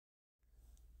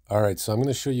All right, so I'm going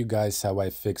to show you guys how I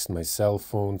fixed my cell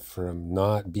phone from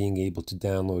not being able to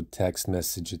download text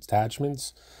message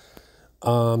attachments.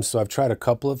 So I've tried a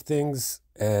couple of things,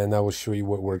 and I will show you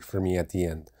what worked for me at the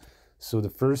end. So the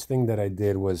first thing that I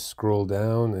did was scroll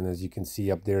down, and as you can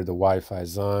see up there, the Wi-Fi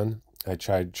is on. I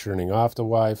tried turning off the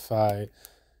Wi-Fi,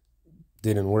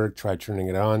 didn't work. Tried turning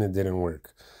it on, it didn't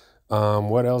work.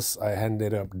 What else I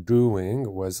ended up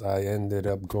doing was I ended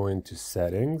up going to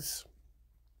settings,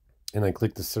 and I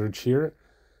clicked the search here,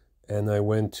 and I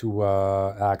went to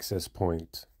access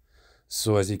point.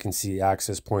 So as you can see,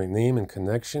 access point name and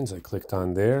connections, I clicked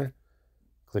on there,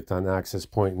 clicked on access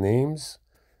point names,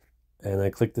 and I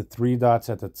clicked the three dots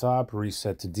at the top,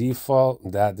 reset to default.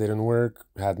 That didn't work,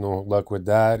 had no luck with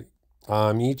that.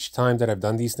 Each time that I've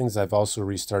done these things, I've also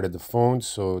restarted the phone,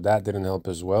 so that didn't help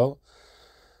as well.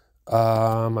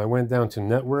 I went down to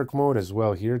network mode as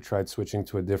well here, tried switching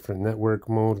to a different network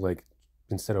mode, like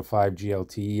instead of 5G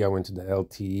LTE, I went to the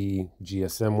LTE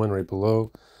GSM one right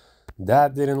below.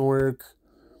 That didn't work.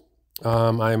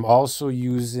 I'm also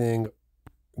using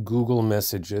Google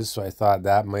Messages, so I thought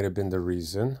that might have been the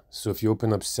reason. So if you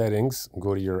open up settings,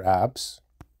 go to your apps,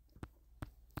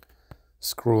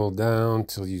 scroll down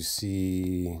till you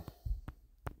see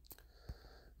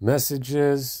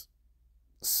messages.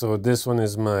 So this one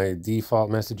is my default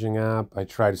messaging app. I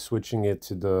tried switching it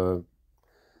to the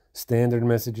standard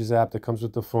messages app that comes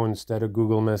with the phone instead of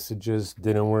Google Messages.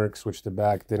 Didn't work. Switched it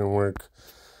back. Didn't work.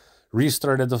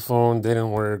 Restarted the phone.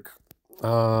 Didn't work.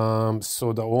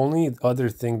 So the only other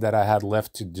thing that I had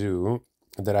left to do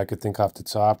that I could think off the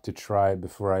top to try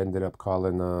before I ended up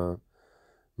calling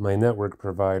my network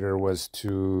provider was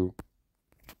to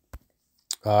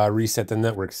reset the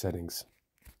network settings.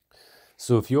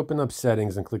 So if you open up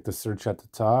settings and click the search at the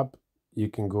top, you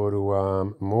can go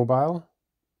to mobile.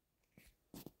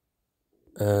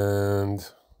 And,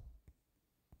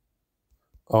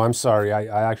 oh, I'm sorry.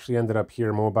 I actually ended up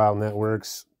here, mobile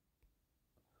networks.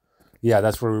 Yeah,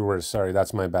 that's where we were. Sorry,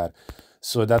 that's my bad.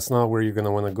 So that's not where you're going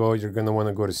to want to go. You're going to want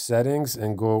to go to settings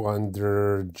and go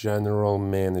under general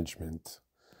management.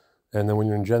 And then when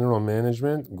you're in general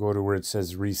management, go to where it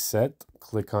says reset,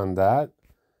 click on that,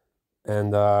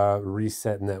 and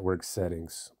reset network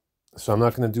settings. So I'm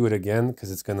not going to do it again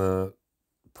because it's going to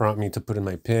prompt me to put in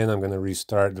my PIN. I'm going to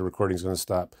restart. The recording's going to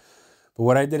stop. But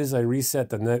what I did is I reset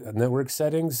the network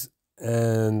settings,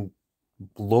 and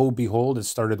lo and behold, it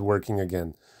started working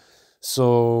again.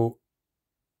 So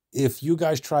if you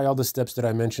guys try all the steps that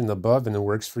I mentioned above and it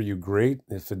works for you, great.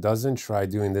 If it doesn't, try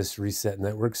doing this reset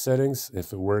network settings.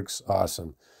 If it works,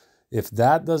 awesome. If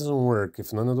that doesn't work,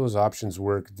 if none of those options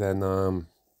work, then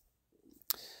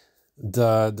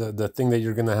the thing that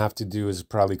you're going to have to do is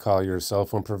probably call your cell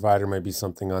phone provider. Might be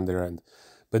something on their end.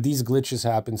 But these glitches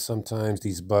happen sometimes,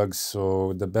 these bugs.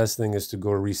 So the best thing is to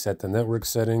go reset the network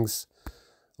settings.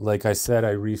 Like I said,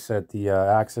 I reset the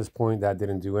access point. That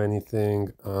didn't do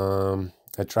anything.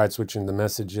 I tried switching the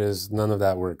messages. None of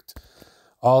that worked.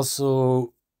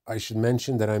 Also, I should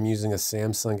mention that I'm using a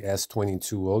Samsung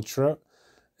S22 Ultra,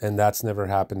 and that's never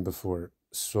happened before.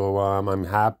 So I'm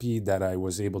happy that I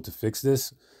was able to fix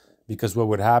this, because what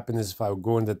would happen is if I would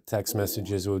go into text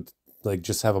messages, it would like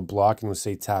just have a block and it would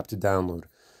say tap to download.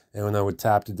 And when I would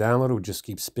tap to download, it would just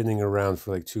keep spinning around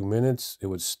for like 2 minutes. It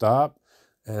would stop,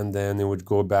 and then it would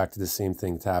go back to the same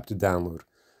thing, tap to download.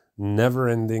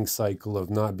 Never-ending cycle of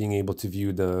not being able to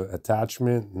view the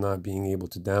attachment, not being able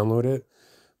to download it.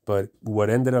 But what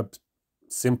ended up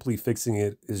simply fixing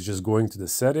it is just going to the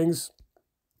settings,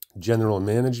 general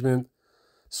management,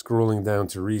 scrolling down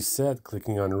to reset,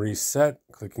 clicking on reset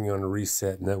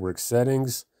network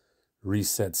settings,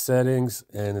 reset settings,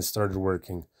 and it started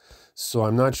working. So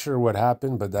I'm not sure what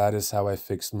happened, but that is how I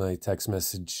fixed my text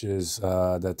messages,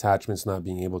 the attachments not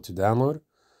being able to download.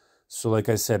 So like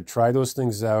I said, try those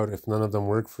things out. If none of them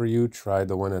work for you, try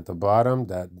the one at the bottom.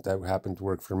 That happened to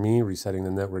work for me, resetting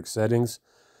the network settings.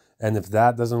 And if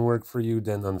that doesn't work for you,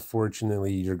 then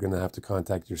unfortunately, you're going to have to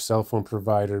contact your cell phone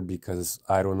provider, because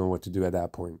I don't know what to do at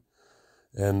that point.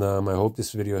 And I hope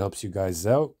this video helps you guys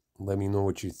out. Let me know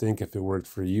what you think, if it worked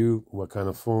for you, what kind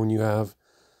of phone you have.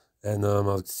 And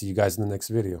I'll see you guys in the next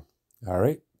video. All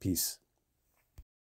right, peace.